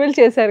నేమ్ ని రివీల్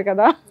చేశారు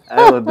కదా,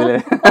 వద్దులే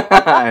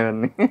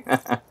అవన్నీ.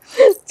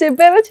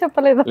 చెప్పారా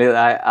చెప్పలేదా? లేదు,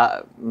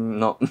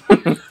 నో,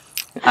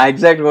 ఆ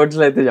ఎగ్జాక్ట్ వర్డ్స్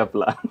లో అయితే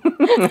చెప్పలా.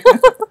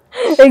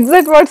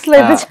 ఎగ్జాక్ట్ వర్డ్స్ లో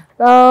అయితే.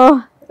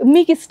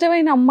 మీకు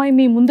ఇష్టమైన అమ్మాయి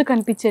మీ ముందు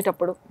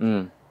కనిపించేటప్పుడు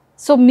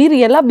సో మీరు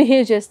ఎలా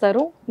బిహేవ్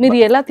చేస్తారు, మీరు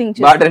ఎలా థింక్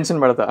చేస్తారు? బాగా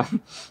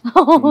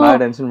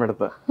టెన్షన్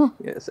పడతా.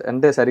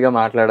 అంటే సరిగా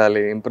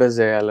మాట్లాడాలి, ఇంప్రెస్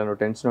చేయాలి అని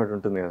టెన్షన్ ఒకటి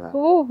ఉంటుంది కదా.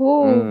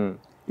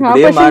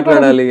 ఏం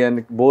మాట్లాడాలి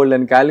అని బోల్డ్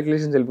అని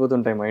క్యాలిక్యులేషన్స్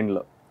వెళ్ళిపోతుంటాయి మైండ్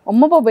లో.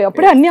 అమ్మ బాబాయ్,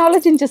 అప్పుడే అన్ని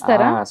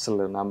ఆలోచించేస్తారా?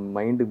 అసలు నా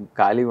మైండ్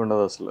ఖాళీగా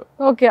ఉండదు అసలు.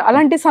 ఓకే,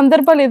 అలాంటి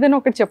సందర్భాలు ఏదైనా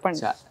ఒకటి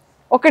చెప్పండి,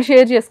 ఒకటి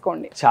షేర్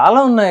చేసుకోండి. చాలా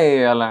ఉన్నాయి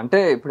అలా. అంటే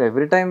ఇప్పుడు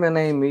every time when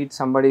I meet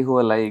somebody who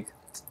like,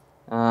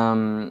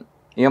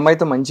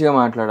 ఏమైతే మంచిగా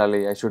మాట్లాడాలి,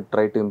 I should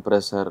try to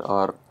impress her,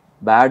 are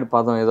bad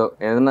పదం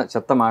ఏదైనా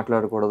చెత్త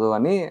మాట్లాడకూడదు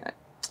అని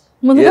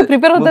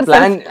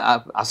ప్లాన్.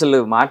 అసలు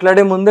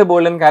మాట్లాడే ముందే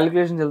బోల్డ్ అని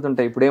క్యాలిక్యులేషన్స్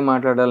వెళ్తుంటాయి, ఇప్పుడు ఏం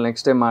మాట్లాడాలి,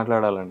 నెక్స్ట్ టైం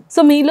మాట్లాడాలని.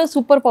 సో మీలో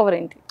సూపర్ పవర్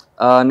ఏంటి?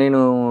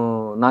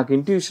 నాకు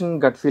ఇంట్యూషన్,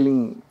 గట్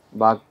ఫీలింగ్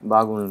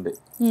బాగుంది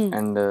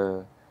అండ్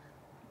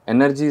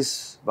ఎనర్జీస్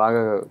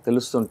బాగా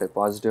తెలుస్తుంటాయి,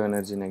 పాజిటివ్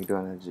ఎనర్జీ, నెగిటివ్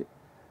ఎనర్జీ.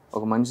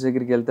 ఒక మనిషి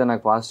దగ్గరికి వెళ్తే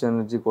నాకు పాజిటివ్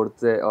ఎనర్జీ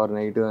కొడితే ఆర్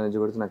నెగిటివ్ ఎనర్జీ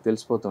కొడితే నాకు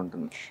తెలిసిపోతూ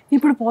ఉంటుంది.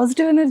 ఇప్పుడు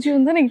పాజిటివ్ ఎనర్జీ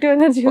ఉందా, నెగిటివ్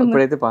ఎనర్జీ ఉందా?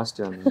 ఇప్పుడైతే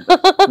పాజిటివ్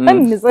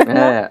ఎనర్జీ.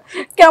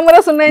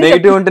 కెమెరాస్ ఉన్నాయి,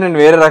 నెగిటివ్ ఉంటే నేను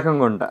వేరే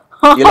రకంగా ఉంటా,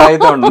 ఇలా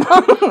అయితే ఉంటా.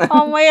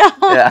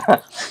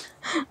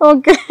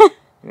 ఓకే,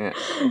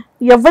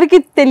 ఎవరికి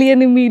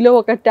తెలియని మీలో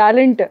ఒక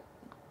టాలెంట్,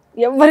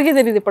 ఎవరికి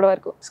తెలియదు ఇప్పటి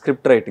వరకు?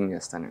 స్క్రిప్ట్ రైటింగ్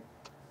చేస్తాను.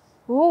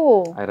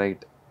 I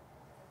right.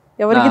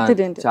 ఎవరికి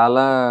తెలియదు.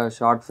 చాలా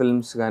షార్ట్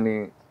ఫిల్మ్స్ కానీ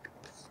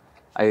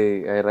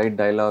ఐ రైట్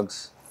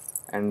డైలాగ్స్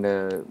అండ్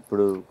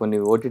ఇప్పుడు కొన్ని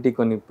ఓటీటీ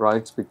కొన్ని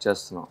ప్రాజెక్ట్స్ పిక్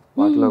చేస్తున్నాం,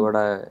 వాటిలో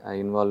కూడా I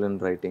involve in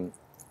writing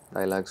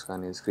dialogues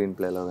కానీ స్క్రీన్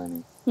ప్లేలో కానీ.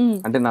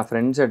 అంటే నా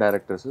ఫ్రెండ్సే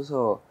directors, so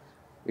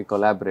we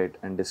collaborate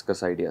and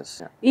discuss ideas.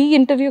 ఈ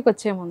ఇంటర్వ్యూకి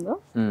వచ్చే ముందు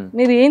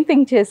మీరు ఏం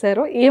థింక్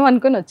చేశారో,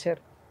 ఏమనుకుని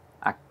వచ్చారు?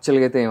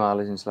 యాక్చువల్గా అయితే ఏం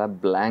ఆలోచించలా,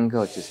 బ్లాంక్ గా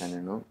వచ్చేసాను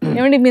నేను.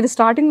 ఏమండి మీరు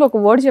స్టార్టింగ్ లో ఒక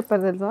వర్డ్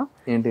చెప్పారు తెలుసా?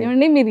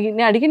 ఏమండి మీరు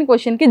నేను అడిగిన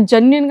క్వశ్చన్ కి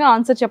జెన్యూన్ గా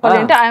ఆన్సర్ చెప్పాలి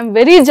అంటే ఐఎమ్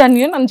వెరీ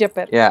జెన్యూన్ అని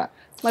చెప్పారు.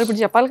 మరి ఇప్పుడు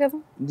చెప్పాలి కదా.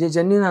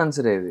 జెన్యూన్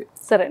ఆన్సర్ ఏది?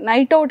 సరే,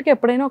 నైట్ అవుట్ కి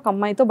ఎప్పుడైనా ఒక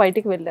అమ్మాయితో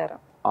బయటికి వెళ్ళారా?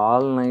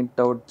 ఆల్ నైట్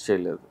అవుట్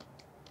చేయలేదు,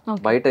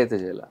 బయట అయితే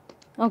చేయలే.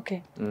 ఓకే,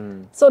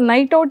 సో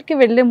నైట్ అవుట్ కి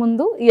వెళ్లే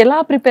ముందు ఎలా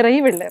ప్రిపేర్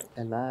అయ్యి వెళ్ళారు?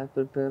 ఎలా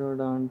ప్రిపేర్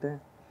అవడం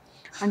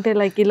అంటే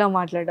లైక్ ఇలా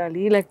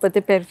మాట్లాడాలి, లేకపోతే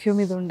పెర్ఫ్యూమ్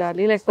ఇది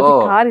ఉండాలి, లేకపోతే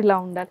కార్ ఇలా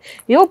ఉండాలి,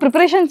 ఏవో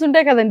ప్రిపరేషన్స్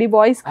ఉంటాయి కదండి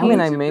బాయ్స్ కి.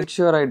 I make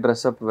sure I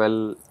dress up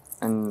well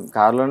and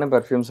కార్లోనే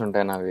perfumes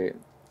ఉంటాయి నావి,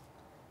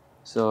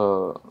 so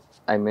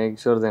I make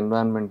sure the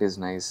environment is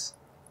nice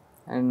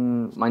and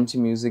మంచి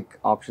మ్యూజిక్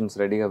ఆప్షన్స్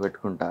రెడీగా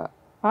పెట్టుకుంటా,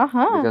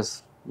 because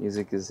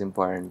music is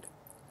important.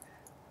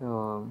 So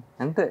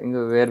అంతే, ఇంకా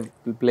వేరే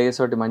ప్లేస్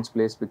ఒకటి మంచి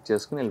ప్లేస్ పిక్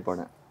చేసుకుని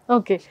వెళ్ళిపోవడం.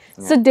 ఓకే.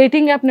 సో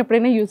డేటింగ్ యాప్ని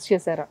ఎప్పుడైనా యూజ్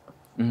చేశారా?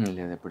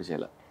 లేదు, ఎప్పుడు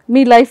చేయాలి.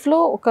 మీ లైఫ్లో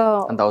ఒక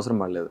అంత అవసరం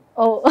పడలేదు.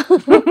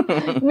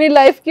 మీ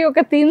లైఫ్కి ఒక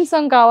థీమ్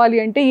సాంగ్ కావాలి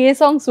అంటే ఏ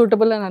సాంగ్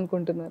సూటబుల్ అని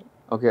అనుకుంటున్నారు?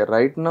 ఓకే,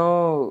 రైట్ నో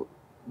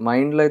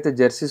మైండ్లో అయితే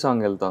జెర్సీ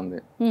సాంగ్ వెళ్తుంది,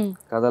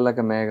 కదలక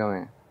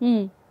మేఘమే.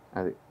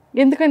 అది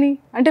ఎందుకని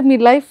అంటే మీ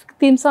లైఫ్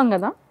థీమ్ సాంగ్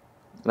కదా?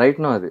 రైట్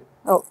నో అది.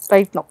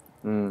 Right no.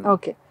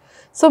 ఓకే.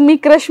 సో మీ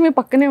క్రష్ మీ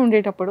పక్కనే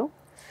ఉండేటప్పుడు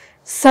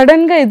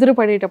సడన్గా ఎదురు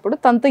పడేటప్పుడు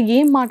తనతో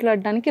ఏం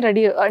మాట్లాడడానికి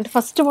రెడీ, అంటే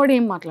ఫస్ట్ వర్డ్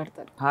ఏం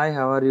మాట్లాడతారు? హాయ్,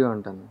 హౌ ఆర్ యూ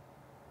అంటాను.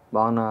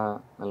 బాగున్నా,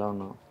 ఎలా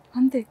ఉన్నావు,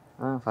 అంతే.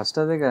 ఫస్ట్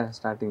అదేగా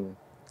starting.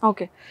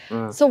 Okay.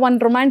 So one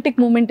romantic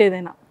moment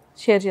ఏదైనా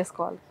షేర్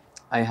చేసుకోవాలి.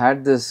 I had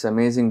this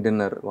amazing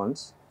dinner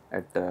once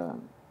at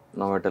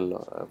Novotel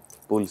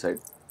pool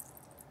side.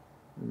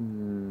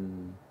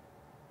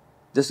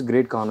 Just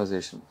great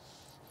conversation,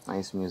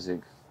 nice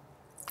music,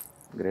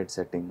 great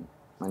setting,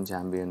 manchi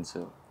ambience,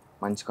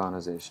 manchi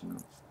conversation,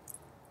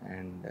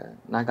 and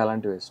నాకు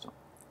అలాంటివి ఇష్టం.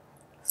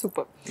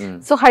 సూపర్.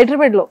 సో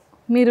హైదరాబాద్లో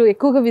మీరు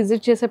ఎక్కువగా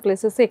visit చేసే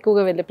places,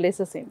 ఎక్కువగా వెళ్ళే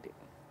ప్లేసెస్ ఏంటి?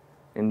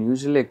 నేను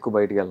యూజువల్లీ ఎక్కువ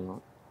బయటికి వెళ్ళను.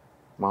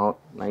 మా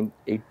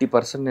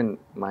 80% నేను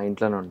మా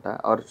ఇంట్లోనే ఉంటా,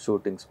 ఆర్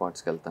షూటింగ్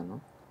స్పాట్స్కి వెళ్తాను.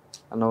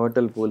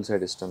 నోవోటెల్ పూల్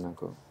సైడ్ ఇష్టం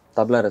నాకు,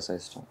 తబ్లా రసా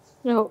ఇష్టం.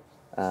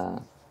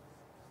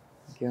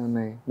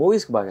 ఇంకేమున్నాయి,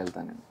 మూవీస్కి బాగా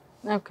వెళ్తాను నేను.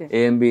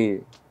 ఏఎంబి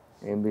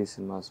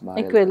సినిమాస్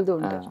బాగా వెళ్తూ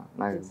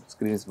నాకు,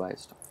 స్క్రీన్స్ బాగా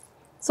ఇష్టం.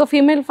 సో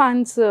ఫీమేల్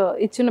ఫ్యాన్స్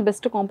ఇచ్చిన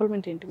బెస్ట్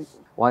కాంప్లిమెంట్ ఏంటి మీకు?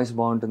 వాయిస్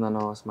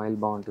బాగుంటుందనో, స్మైల్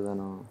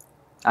బాగుంటుందనో,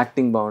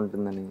 యాక్టింగ్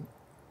బాగుంటుందని,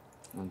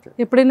 అంతే.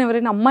 ఎప్పుడైనా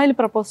ఎవరైనా అమ్మాయిలు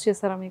ప్రపోజ్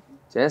చేస్తారా మీకు?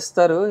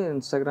 చేస్తారు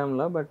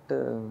ఇన్స్టాగ్రామ్లో, బట్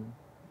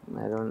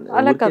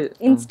అలా కాదు,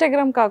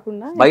 ఇన్స్టాగ్రామ్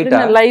కాకుండా బయట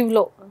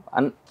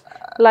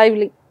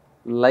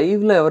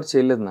లైవ్లో ఎవరు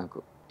చేయలేదు నాకు.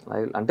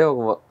 లైవ్ అంటే ఒక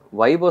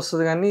వైబ్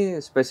వస్తుంది కానీ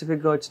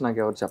స్పెసిఫిక్గా వచ్చి నాకు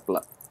ఎవరు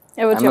చెప్పలా.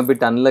 I'm a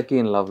bit unlucky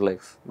in love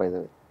life, by the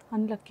way.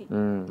 Unlucky?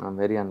 I'm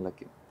very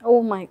unlucky. Oh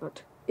my God.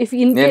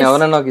 నేను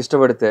ఎవరైనా నాకు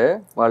ఇష్టపడితే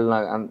వాళ్ళు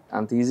నాకు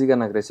అంత ఈజీగా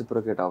నాకు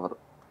రెసిప్రొకేట్ అవ్వరు.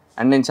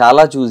 అండ్ నేను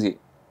చాలా చూసి,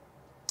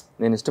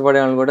 నేను ఇష్టపడే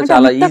వాళ్ళు కూడా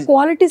చాలా ఈజీ.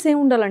 క్వాలిటీస్ ఏమి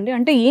ఉండాలండి,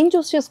 అంటే ఏం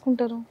చూస్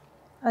చేసుకుంటారు?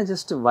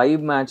 జస్ట్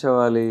వైబ్ మ్యాచ్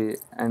అవ్వాలి,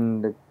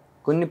 అండ్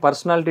కొన్ని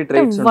పర్సనాలిటీ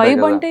ట్రైట్స్ ఉంటాయి.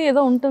 వైబ్ అంటే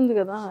ఏదో ఉంటుంది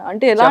కదా,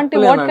 అంటే ఎలాంటి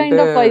వాట్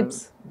కైండ్ ఆఫ్ వైబ్స్?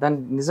 దాన్ని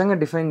నిజంగా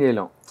డిఫైన్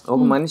చేయలేం.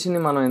 ఒక మనిషిని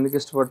మనం ఎందుకు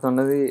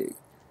ఇష్టపడుతున్నది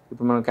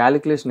ఇప్పుడు మనం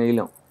క్యాలిక్యులేషన్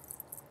వేయలేం.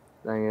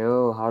 దానికి ఏవో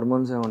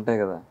హార్మోన్స్ ఏమి ఉంటాయి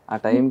కదా, ఆ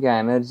టైంకి ఆ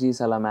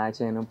ఎనర్జీస్ అలా మ్యాచ్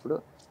అయినప్పుడు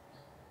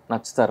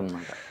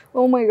నచ్చుతారనమాట.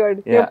 ఓ మై గాడ్,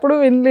 ఎప్పుడు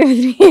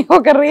వినలేదు,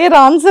 ఒక రేర్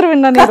ఆన్సర్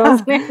విన్నాను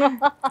ఈరోజు నేను.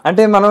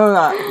 అంటే మనం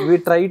వి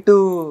ట్రై టు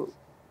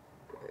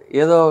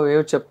ఏదో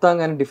చెప్తాం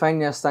కానీ, డిఫైన్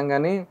చేస్తాం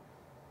కానీ,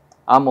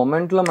 ఆ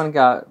మొమెంట్లో మనకి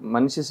ఆ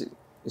మనిషి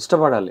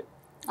ఇష్టపడాలి,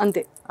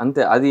 అంతే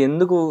అంతే. అది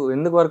ఎందుకు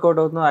వర్కౌట్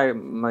అవుతుందో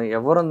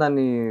ఎవరు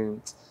దాన్ని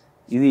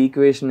ఇది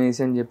ఈక్వేషన్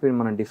వేసి అని చెప్పి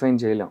మనం డిఫైన్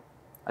చేయలేం.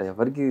 అది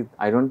ఎవరికి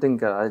ఐ డోంట్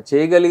థింక్ అది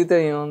చేయగలిగితే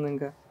ఏముంది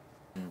ఇంకా.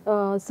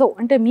 సో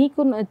అంటే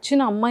మీకు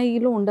నచ్చిన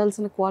అమ్మాయిలో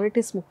ఉండాల్సిన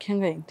క్వాలిటీస్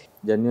ముఖ్యంగా ఏంటి?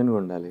 జెన్యూన్గా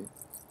ఉండాలి,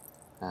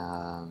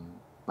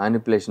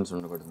 మ్యానిపులేషన్స్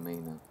ఉండకూడదు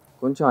మెయిన్.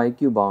 కొంచెం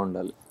ఐక్యూ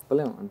బాగుండాలి.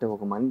 చెప్పలేము అంటే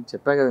ఒక మనిషి,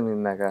 చెప్పా కదా నేను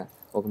ఇందాక,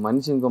 ఒక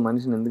మనిషి ఇంకో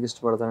మనిషిని ఎందుకు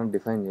ఇష్టపడతానని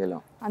డిఫైన్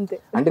చేయలేం, అంతే.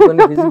 అంటే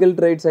కొన్ని ఫిజికల్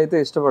ట్రైట్స్ అయితే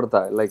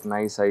ఇష్టపడతా, లైక్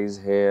నైస్ ఐజ్,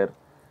 హెయిర్,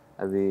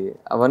 అది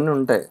అవన్నీ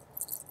ఉంటాయి.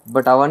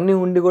 బట్ అవన్నీ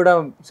ఉండి కూడా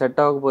సెట్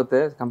అవ్వకపోతే,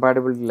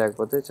 కంపాటబిలిటీ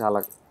లేకపోతే చాలా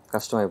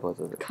కష్టం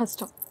అయిపోతుంది.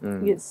 కష్టం.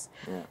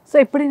 సో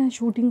ఎప్పుడైనా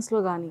షూటింగ్స్లో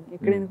కానీ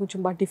ఎక్కడైనా కొంచెం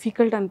బాగా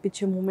డిఫికల్ట్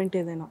అనిపించే మూమెంట్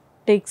ఏదైనా,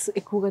 టేక్స్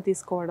ఎక్కువగా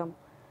తీసుకోవడం,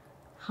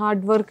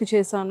 హార్డ్ వర్క్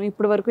చేశాను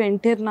ఇప్పటి వరకు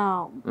ఎంటైర్ నా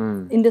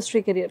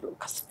ఇండస్ట్రీ కెరియర్లో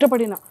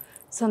కష్టపడిన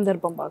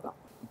సందర్భం బాగా?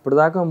 ఇప్పుడు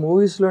దాకా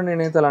మూవీస్లో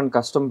నేనైతే అలాంటి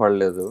కష్టం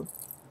పడలేదు.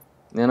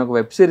 నేను ఒక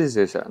వెబ్ సిరీస్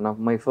చేశాను, నాకు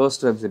మై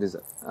ఫస్ట్ వెబ్ సిరీస్.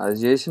 అది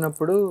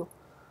చేసినప్పుడు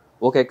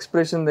ఒక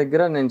ఎక్స్ప్రెషన్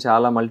దగ్గర నేను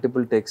చాలా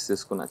మల్టిపుల్ టేక్స్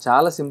తీసుకున్నా.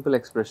 చాలా సింపుల్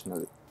ఎక్స్ప్రెషన్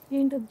అది.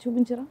 ఏంటది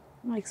చూపించరా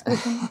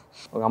ఎక్స్ప్రెషన్?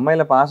 ఒక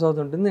అమ్మాయిలా పాస్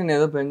అవుతుంటుంది, నేను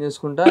ఏదో పెన్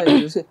చేసుకుంటా,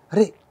 చూసి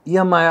అరే ఈ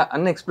అమ్మాయి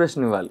అన్న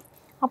ఎక్స్ప్రెషన్ ఇవ్వాలి.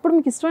 అప్పుడు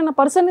మీకు ఇష్టమైన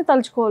పర్సన్ని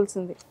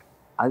తలుచుకోవాల్సింది.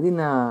 అది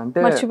నా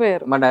అంటే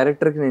మా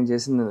డైరెక్టర్కి నేను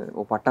చేసింది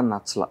ఒక పట్టం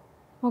నచ్చలా.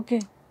 Okay.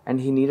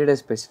 And he needed A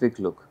specific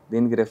look.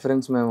 దీనికి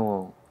రెఫరెన్స్ మేము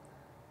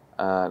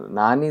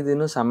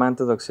నానిదిను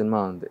సమాంతది ఒక సినిమా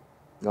ఉంది,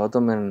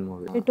 గౌతమ్ మేనన్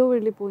మూవీ.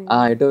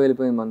 ఎటో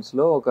వెళ్ళిపోయిన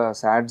మనసులో ఒక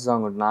సాడ్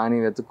సాంగ్ ఉంటుంది, నాని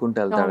వెతుక్కుంటూ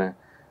వెళ్తాడు.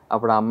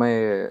 అప్పుడు ఆ అమ్మాయి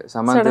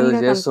సమాంత ఏదో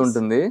చేస్తూ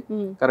ఉంటుంది,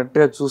 కరెక్ట్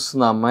గా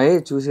చూస్తుంది ఆ అమ్మాయి,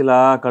 చూసి ఇలా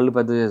కళ్ళు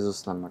పెద్ద చేసి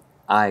చూస్తుంది అనమాట.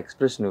 ఆ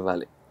ఎక్స్ప్రెషన్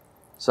ఇవ్వాలి.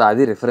 సో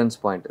అది reference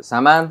point.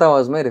 Samantha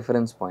was my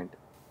reference point.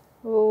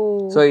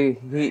 So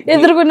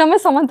ఎదుర్కొన్నామే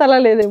సమంతలా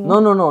లేదేమో.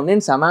 నో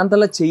నేను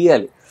సమాంతలా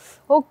చెయ్యాలి.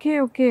 Okay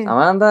okay.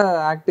 సమాంత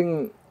యాక్టింగ్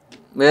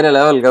వేరే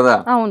లెవెల్ కదా.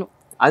 అవును.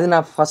 అది నా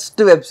ఫస్ట్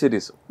వెబ్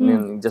సిరీస్,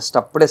 నేను జస్ట్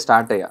అప్పుడే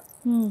స్టార్ట్ అయ్యా.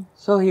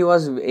 So he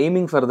was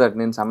aiming for that.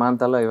 నేను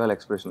సమాంతలో ఇవాళ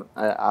ఎక్స్ప్రెషన్,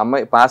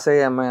 అమ్మాయి పాస్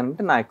అయ్యే అమ్మాయి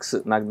అంటే నా ఎక్స్,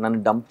 నన్ను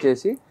డంప్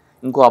చేసి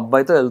ఇంకో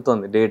అబ్బాయితో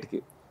వెళ్తుంది డేట్కి.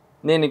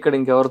 నేను ఇక్కడ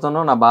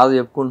ఇంకెవరితోనో నా బాధ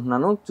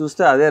చెప్పుకుంటున్నాను,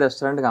 చూస్తే అదే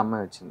రెస్టారెంట్కి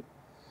అమ్మాయి వచ్చింది.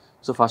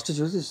 సో ఫస్ట్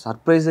చూసి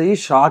సర్ప్రైజ్ అయ్యి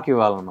షాక్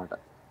ఇవ్వాలన్నమాట.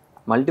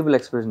 మల్టిపుల్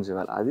ఎక్స్ప్రెషన్స్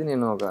ఇవ్వాలి. అది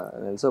నేను ఒక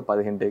తెలుసు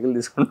 15 టేకులు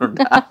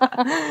తీసుకుంటుంటా.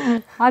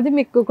 అది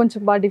మీకు కొంచెం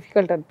బాగా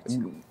డిఫికల్ట్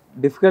అనిపించింది?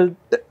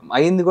 డిఫికల్ట్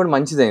అయింది కూడా,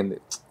 మంచిదైంది.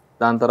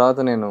 దాని తర్వాత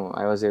నేను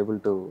ఐ వాజ్ ఏబుల్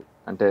టు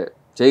అంటే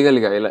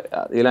చేయగలిగా.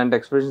 ఇలాంటి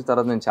ఎక్స్ప్రెషన్స్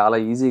తర్వాత నేను చాలా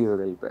ఈజీగా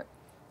ఇవ్వగలిపోయా.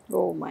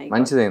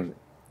 మంచిదైంది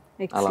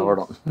అలా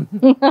అవ్వడం.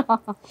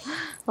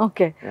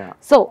 ఓకే,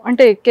 సో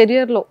అంటే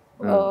కెరియర్లో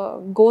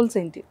గోల్స్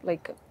ఏంటి?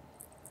 లైక్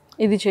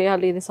ఇది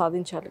చేయాలి, ఇది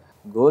సాధించాలి.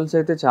 గోల్స్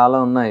అయితే చాలా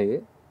ఉన్నాయి.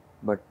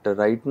 బట్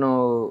రైట్ నో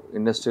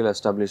ఇండస్ట్రీలో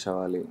ఎస్టాబ్లిష్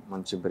అవ్వాలి,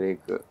 మంచి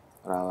బ్రేక్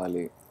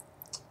రావాలి,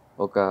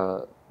 ఒక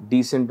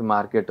డీసెంట్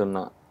మార్కెట్ ఉన్న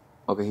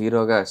ఒక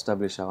హీరోగా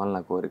ఎస్టాబ్లిష్ అవ్వాలి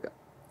నా కోరిక.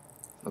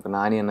 ఒక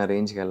నాని అన్న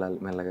రేంజ్కి వెళ్ళాలి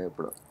మెల్లగా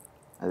ఇప్పుడు.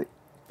 అది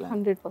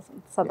 100%.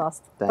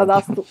 సదాస్తు.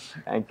 తదాస్తు.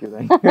 Thank you.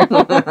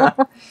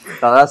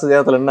 తదాస్తు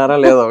దేవతలు ఉన్నారా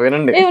లేదో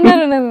వినండి.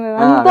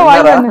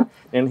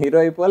 నేను హీరో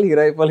అయిపోవాలి,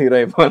 హీరో అయిపోవాలి, హీరో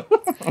అయిపోవాలి.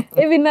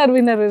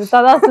 విన్నారు.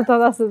 తదాస్తు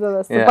తదాస్తు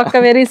తదాస్తు. పక్క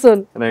వెరీ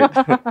సూన్.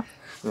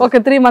 ఒక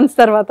 3 months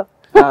తర్వాత.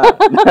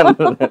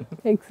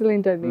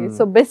 ఎక్సలెంట్ అండి.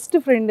 సో బెస్ట్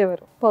ఫ్రెండ్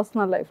ఎవరు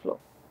పర్సనల్ లైఫ్ లో?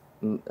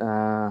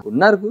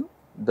 ఉన్నారు,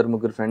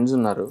 2-3 ఫ్రెండ్స్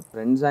ఉన్నారు.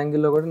 ఫ్రెండ్స్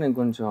యాంగిల్లో కూడా నేను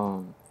కొంచెం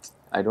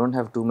I don't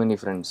have too many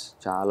friends.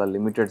 చాలా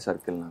లిమిటెడ్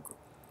సర్కిల్ నాకు.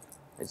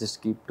 I just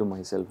keep to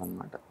my self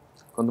అనమాట.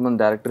 కొంతమంది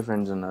డైరెక్టర్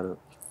ఫ్రెండ్స్ ఉన్నారు,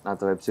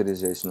 నాతో వెబ్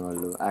సిరీస్ చేసిన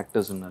వాళ్ళు,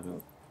 యాక్టర్స్ ఉన్నారు.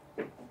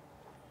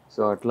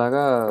 సో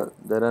అట్లాగా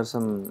there are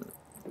some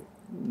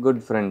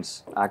good friends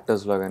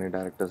యాక్టర్స్లో కానీ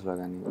డైరెక్టర్స్లో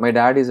కానీ. My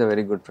dad is a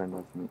very good friend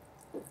of మీ.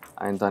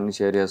 ఆయనతో అన్ని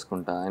షేర్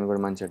చేసుకుంటా, ఆయన కూడా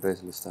మంచి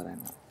అడ్వైస్లు ఇస్తారు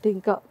ఆయన.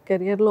 ఇంకా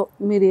కెరియర్లో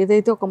మీరు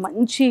ఏదైతే ఒక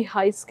మంచి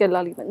హైస్కి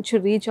వెళ్ళాలి, మంచి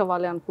రీచ్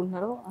అవ్వాలి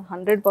అనుకుంటున్నారో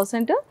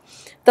 100%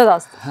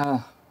 తదాస్తు.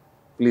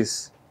 ప్లీజ్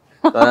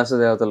తదాస్తు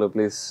దేవతలు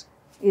ప్లీజ్.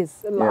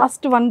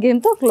 లాస్ట్ 1 game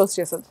తో క్లోజ్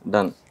చేసేది.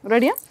 డన్.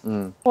 రెడీయా?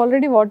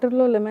 ఆల్రెడీ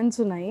వాటర్లో లెమన్స్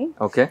ఉన్నాయి.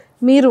 ఓకే.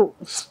 మీరు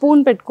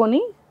స్పూన్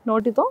పెట్టుకొని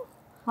నోటితో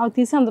అవి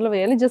తీసి అందులో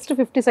వేయాలి. జస్ట్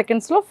 50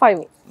 seconds లో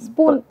 5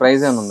 స్పూన్.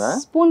 ప్రైజ్ ఏముందా?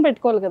 స్పూన్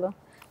పెట్టుకోవాలి కదా.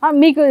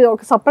 మీకు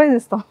ఒక సర్ప్రైజ్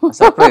ఇస్తాం.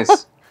 సర్ప్రైజ్.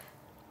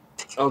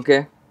 ఓకే.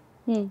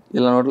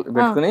 ఇలా నోట్లో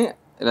పెట్టుకుని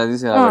ఇలా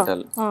తీసి ఇలా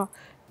పెట్టాలి.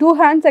 2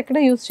 hands ఎక్కడ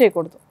యూజ్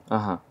చేయకూడదు.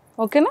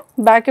 ఓకేనా?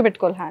 బ్యాక్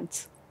పెట్టుకోవాలి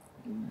హ్యాండ్స్.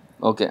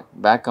 ఓకే,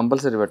 బ్యాక్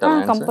కంపల్సరీ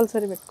పెట్టాలి.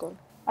 కంపల్సరీ పెట్టుకోవాలి.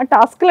 ఆ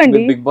టాస్క్ అండి.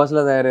 బిగ్ బాస్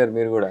లో తయారయ్యారు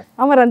మీరు కూడా.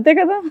 మరి అంతే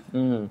కదా.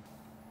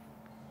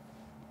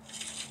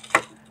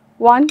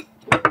 1.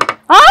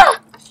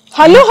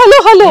 హలో హలో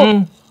హలో,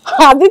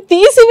 అది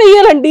తీసి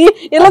వెయ్యాలండి.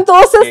 ఇలా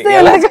తోసేస్తే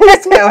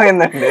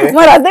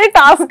మరి అదే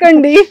టాస్క్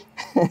అండి.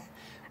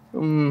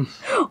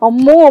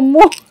 అమ్మో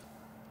అమ్మో.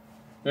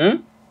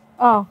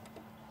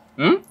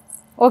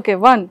 ఓకే,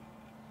 1.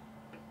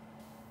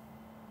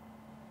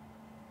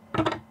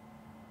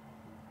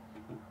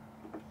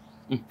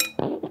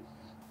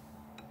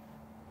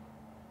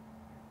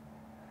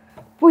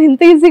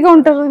 ఇంత ఈజీగా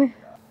ఉంటుందని.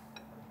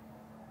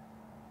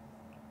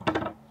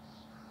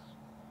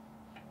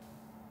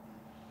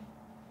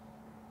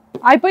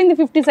 అయిపోయింది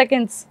 50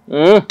 seconds.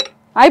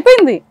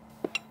 అయిపోయింది.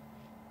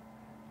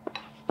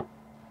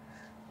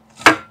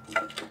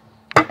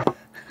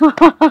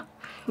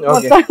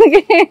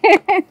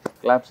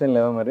 క్లాప్స్ ఏం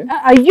లేవా మరి?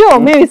 అయ్యో,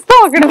 మేము ఇస్తాం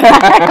అక్కడ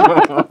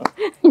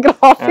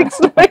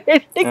గ్రాఫిక్స్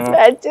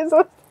యాడ్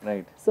చేసాం.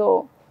 సో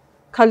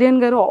కళ్యాణ్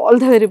గారు, all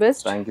the very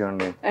best. Thank you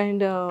అండి.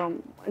 అండ్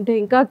అంటే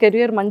ఇంకా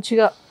కెరియర్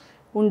మంచిగా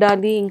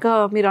ఉండాలి, ఇంకా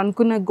మీరు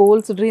అనుకున్న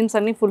గోల్స్, డ్రీమ్స్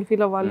అన్ని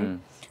ఫుల్ఫిల్ అవ్వాలి,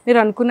 మీరు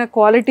అనుకున్న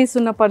క్వాలిటీస్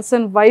ఉన్న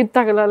పర్సన్ వైబ్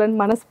తగలాలని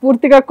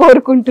మనస్ఫూర్తిగా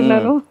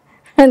కోరుకుంటున్నాను.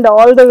 And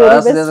all the very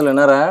best.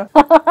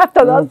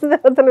 తదాస్తు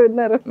దేవతలు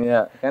విన్నారు.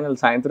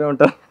 సాయంత్రం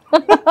ఉంటారు.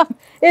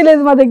 ఏ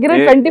లేదు, మా దగ్గర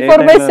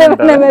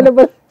 24/7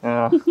 available.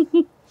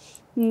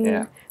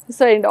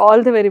 So and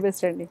all the very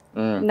best అండి.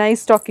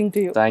 Nice talking to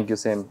you. Thank you.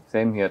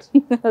 Same here.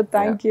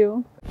 Thank you.